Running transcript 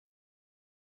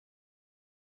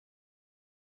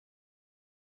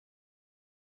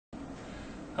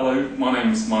Hello, my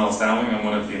name is Miles Dowling. I'm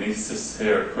one of the anaesthetists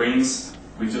here at Queen's.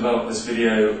 We've developed this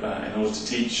video in order to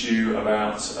teach you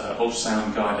about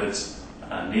ultrasound-guided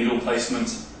needle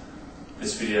placement.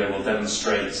 This video will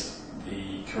demonstrate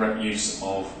the correct use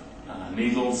of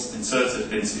needles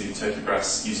inserted into turkey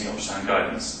breasts using ultrasound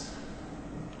guidance.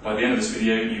 By the end of this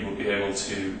video, you will be able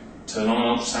to turn on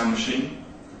an ultrasound machine.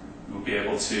 You will be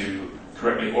able to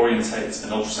correctly orientate an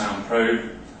ultrasound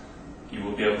probe. You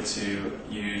will be able to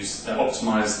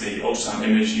optimize the ultrasound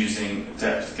image using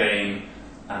depth, gain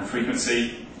and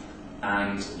frequency,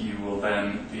 and you will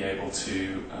then be able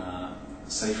to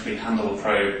safely handle a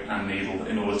probe and needle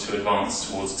in order to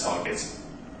advance towards a target.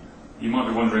 You might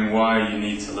be wondering why you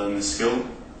need to learn this skill.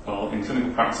 Well, in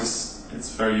clinical practice it's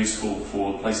very useful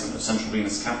for placement of central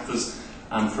venous catheters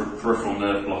and for peripheral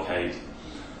nerve blockade.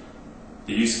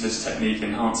 The use of this technique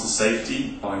enhances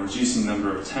safety by reducing the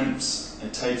number of attempts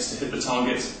it takes to hit the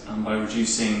target and by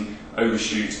reducing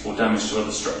overshoot or damage to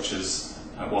other structures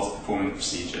whilst performing the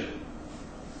procedure.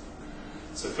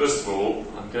 So first of all,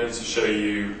 I'm going to show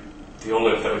you the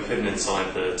olive that we've hidden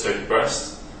inside the turkey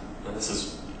breast, and this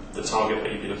is the target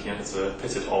that you'd be looking at. It's a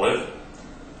pitted olive.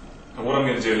 And what I'm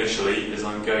going to do initially is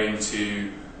I'm going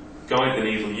to guide the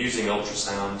needle using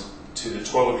ultrasound to the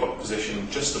 12 o'clock position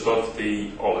just above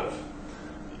the olive.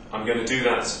 I'm going to do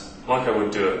that like I would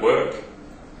do at work.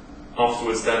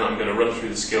 Afterwards then I'm going to run through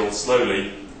the skill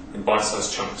slowly in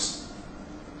bite-sized chunks.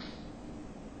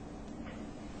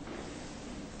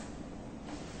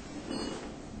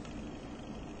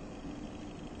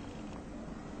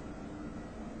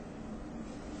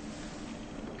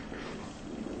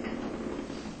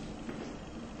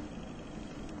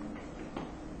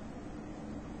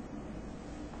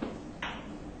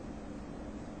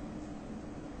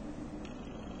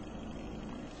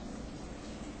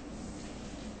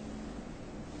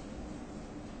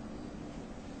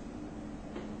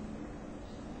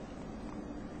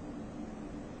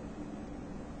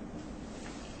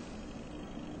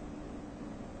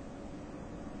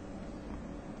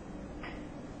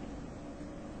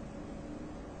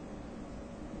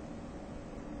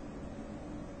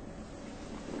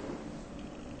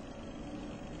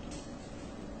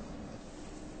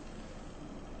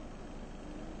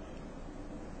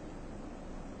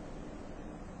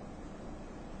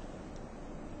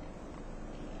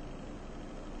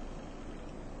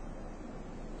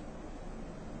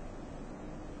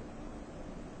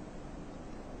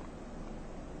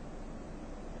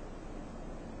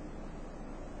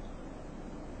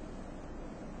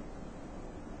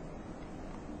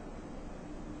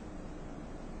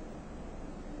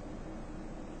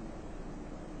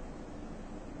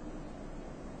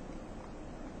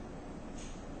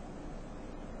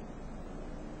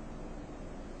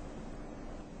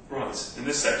 In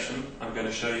this section, I'm going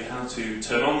to show you how to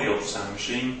turn on the ultrasound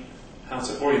machine, how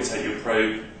to orientate your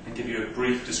probe, and give you a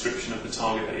brief description of the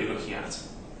target that you're looking at.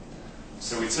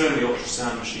 So we turn the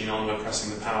ultrasound machine on by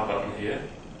pressing the power button here.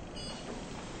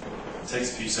 It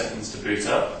takes a few seconds to boot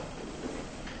up.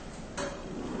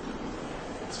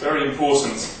 It's very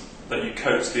important that you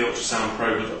coat the ultrasound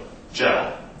probe with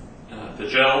gel. The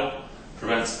gel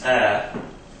prevents air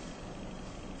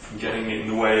from getting in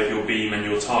the way of your beam and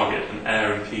your target, and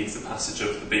air impedes the passage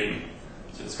of the beam.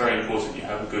 So it's very important you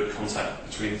have a good contact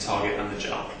between the target and the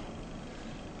gel.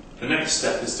 The next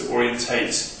step is to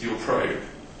orientate your probe.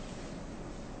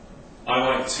 I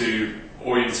like to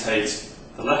orientate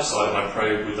the left side of my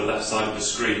probe with the left side of the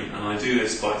screen, and I do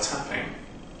this by tapping.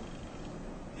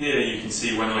 Here you can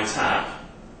see when I tap,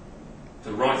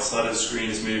 the right side of the screen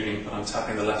is moving, but I'm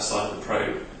tapping the left side of the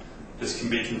probe. This can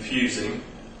be confusing,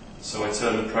 so I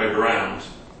turn the probe around.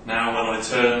 Now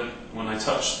when I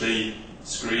touch the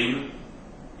screen,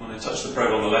 when I touch the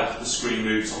probe on the left, the screen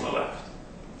moves on the left.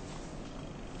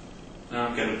 Now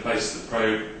I'm going to place the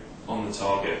probe on the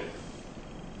target.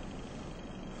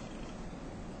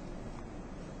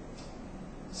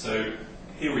 So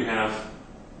here we have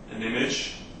an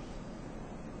image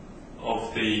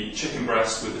of the chicken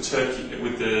breast with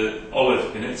the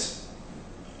olive in it.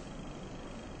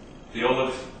 The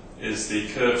olive is the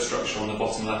curved structure on the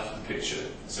bottom left of the picture.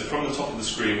 So from the top of the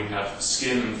screen we have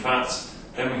skin and fat,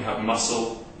 then we have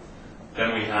muscle,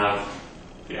 then we have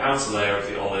the outer layer of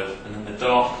the olive, and then the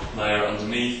dark layer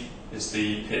underneath is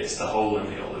the pit, the hole in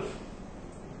the olive.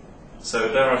 So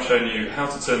there I've shown you how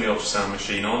to turn the ultrasound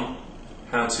machine on,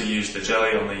 how to use the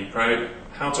jelly on the probe,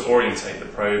 how to orientate the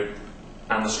probe,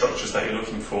 and the structures that you're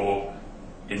looking for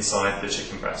inside the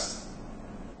chicken breast.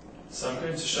 So I'm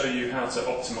going to show you how to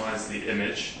optimize the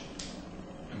image.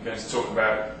 I'm going to talk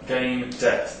about gain,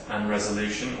 depth and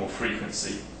resolution or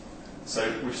frequency.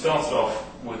 So we've started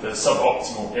off with a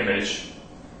suboptimal image.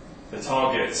 the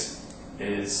target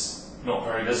is not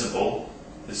very visible,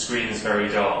 the screen is very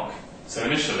dark. So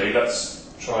initially,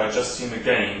 let's try adjusting the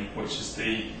gain, which is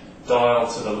the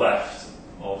dial to the left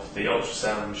of the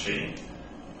ultrasound machine.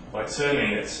 By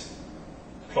turning it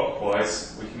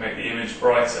clockwise, we can make the image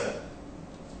brighter.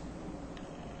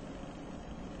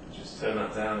 Just turn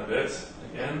that down a bit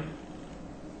again.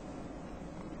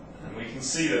 And we can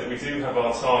see that we do have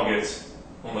our target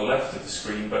on the left of the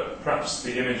screen, but perhaps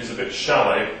the image is a bit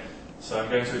shallow, so I'm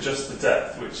going to adjust the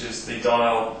depth, which is the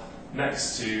dial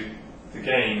next to the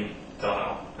gain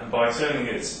dial. And by turning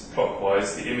it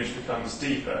clockwise, the image becomes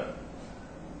deeper.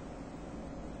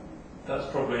 That's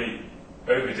probably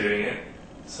overdoing it,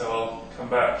 so I'll come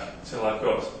back till I've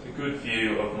got a good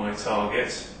view of my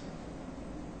target.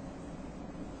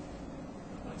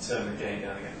 I turn the gain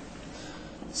down again.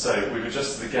 So we've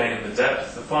adjusted the gain and the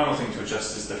depth. The final thing to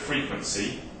adjust is the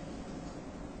frequency.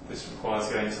 This requires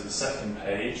going to the second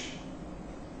page.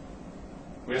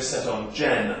 We're set on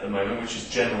Gen at the moment, which is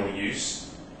general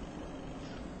use.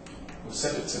 We'll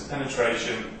set it to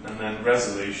penetration and then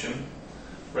resolution.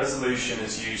 Resolution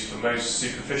is used for most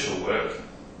superficial work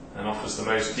and offers the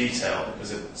most detail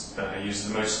because it uses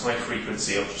the most high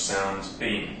frequency ultrasound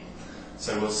beam.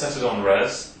 So we'll set it on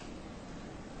res.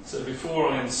 So before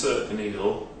I insert the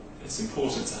needle, it's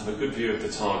important to have a good view of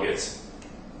the target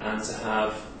and to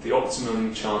have the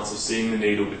optimum chance of seeing the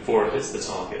needle before it hits the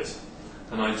target.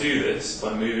 And I do this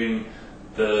by moving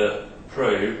the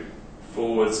probe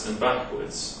forwards and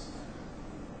backwards.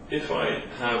 If I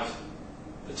have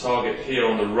the target here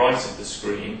on the right of the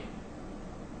screen,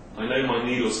 I know my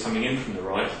needle's coming in from the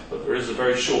right, but there is a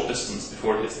very short distance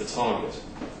before it hits the target.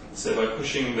 So by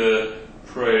pushing the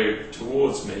probe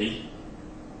towards me,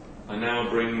 I now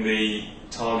bring the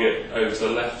target over to the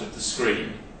left of the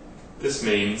screen. This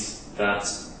means that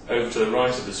over to the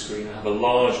right of the screen I have a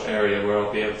large area where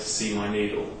I'll be able to see my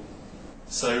needle.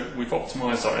 So we've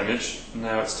optimised our image, and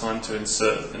now it's time to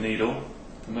insert the needle.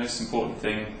 The most important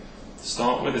thing to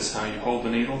start with is how you hold the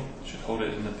needle. You should hold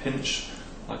it in a pinch,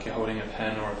 like you're holding a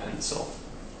pen or a pencil.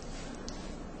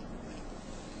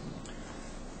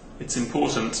 It's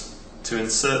important to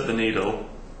insert the needle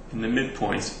in the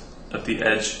midpoint of the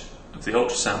edge of the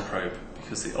ultrasound probe,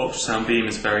 because the ultrasound beam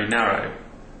is very narrow,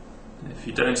 and if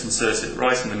you don't insert it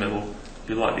right in the middle,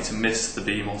 you're likely to miss the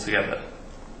beam altogether.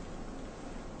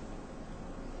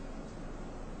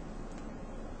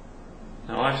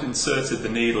 Now I've inserted the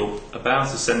needle about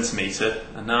 1 centimetre,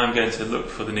 and now I'm going to look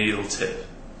for the needle tip.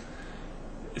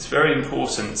 It's very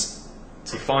important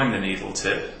to find the needle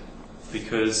tip,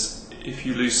 because if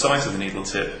you lose sight of the needle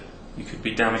tip, you could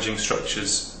be damaging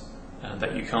structures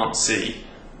that you can't see,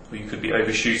 or you could be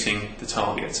overshooting the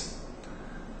target.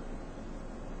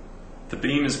 The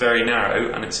beam is very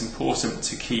narrow, and it's important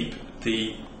to keep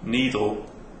the needle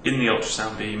in the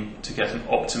ultrasound beam to get an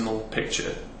optimal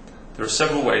picture. There are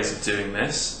several ways of doing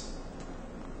this.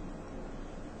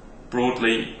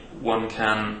 Broadly, one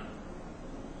can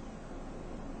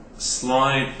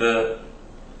slide the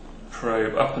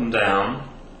probe up and down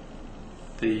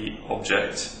the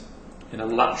object in a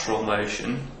lateral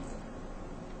motion,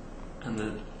 and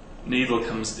the needle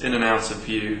comes in and out of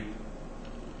view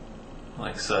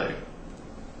like so.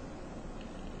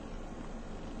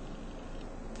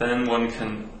 Then one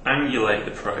can angulate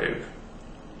the probe,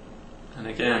 and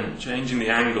again, changing the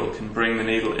angle can bring the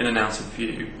needle in and out of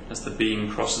view as the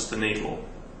beam crosses the needle.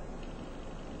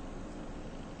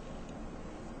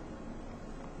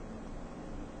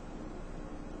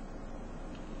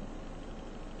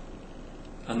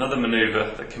 Another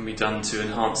manoeuvre that can be done to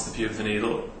enhance the view of the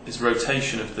needle is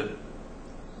rotation of the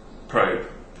probe.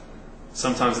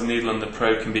 Sometimes the needle and the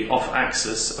probe can be off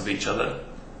axis of each other.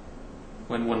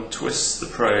 When one twists the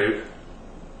probe,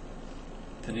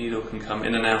 the needle can come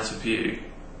in and out of view.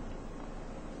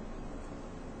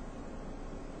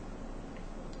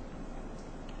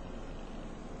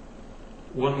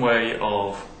 One way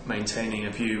of maintaining a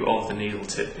view of the needle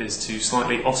tip is to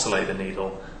slightly oscillate the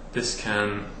needle. This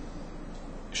can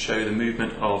show the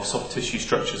movement of soft tissue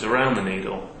structures around the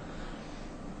needle.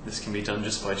 This can be done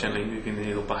just by gently moving the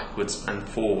needle backwards and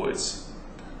forwards.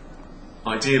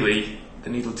 Ideally, the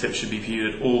needle tip should be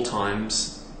viewed at all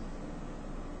times,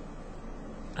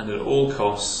 and at all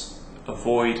costs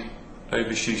avoid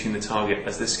overshooting the target,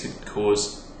 as this could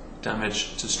cause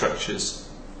damage to structures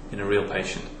in a real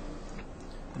patient.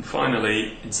 And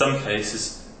finally, in some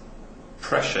cases,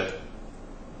 pressure.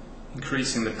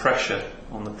 Increasing the pressure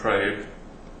on the probe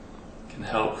can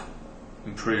help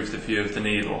improve the view of the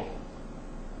needle.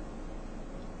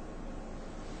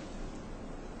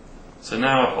 So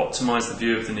now I've optimised the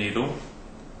view of the needle.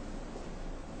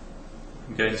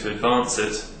 I'm going to advance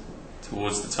it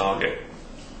towards the target.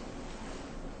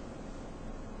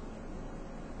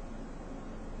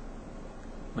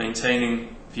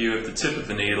 Maintaining view of the tip of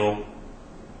the needle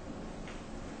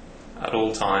at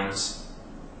all times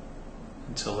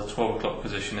until the 12 o'clock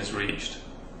position is reached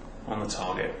on the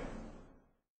target.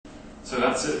 So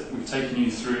that's it. We've taken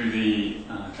you through the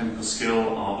clinical skill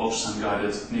of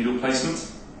ultrasound-guided needle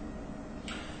placement.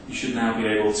 You should now be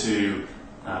able to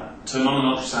turn on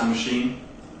an ultrasound machine,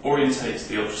 orientate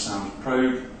the ultrasound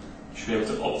probe. You should be able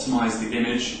to optimize the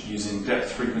image using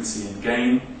depth, frequency and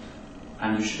gain,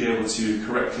 and you should be able to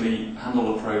correctly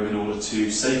handle the probe in order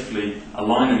to safely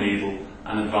align a needle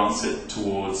and advance it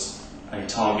towards a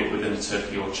target within a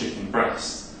turkey or chicken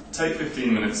breast. Take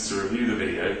 15 minutes to review the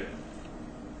video.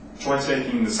 Try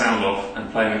taking the sound off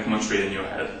and playing the commentary in your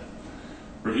head.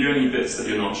 Review any bits that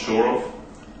you're not sure of,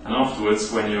 and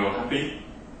afterwards, when you're happy,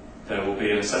 there will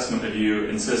be an assessment of you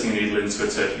inserting a needle into a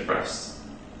turkey breast.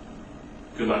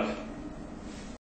 Good luck.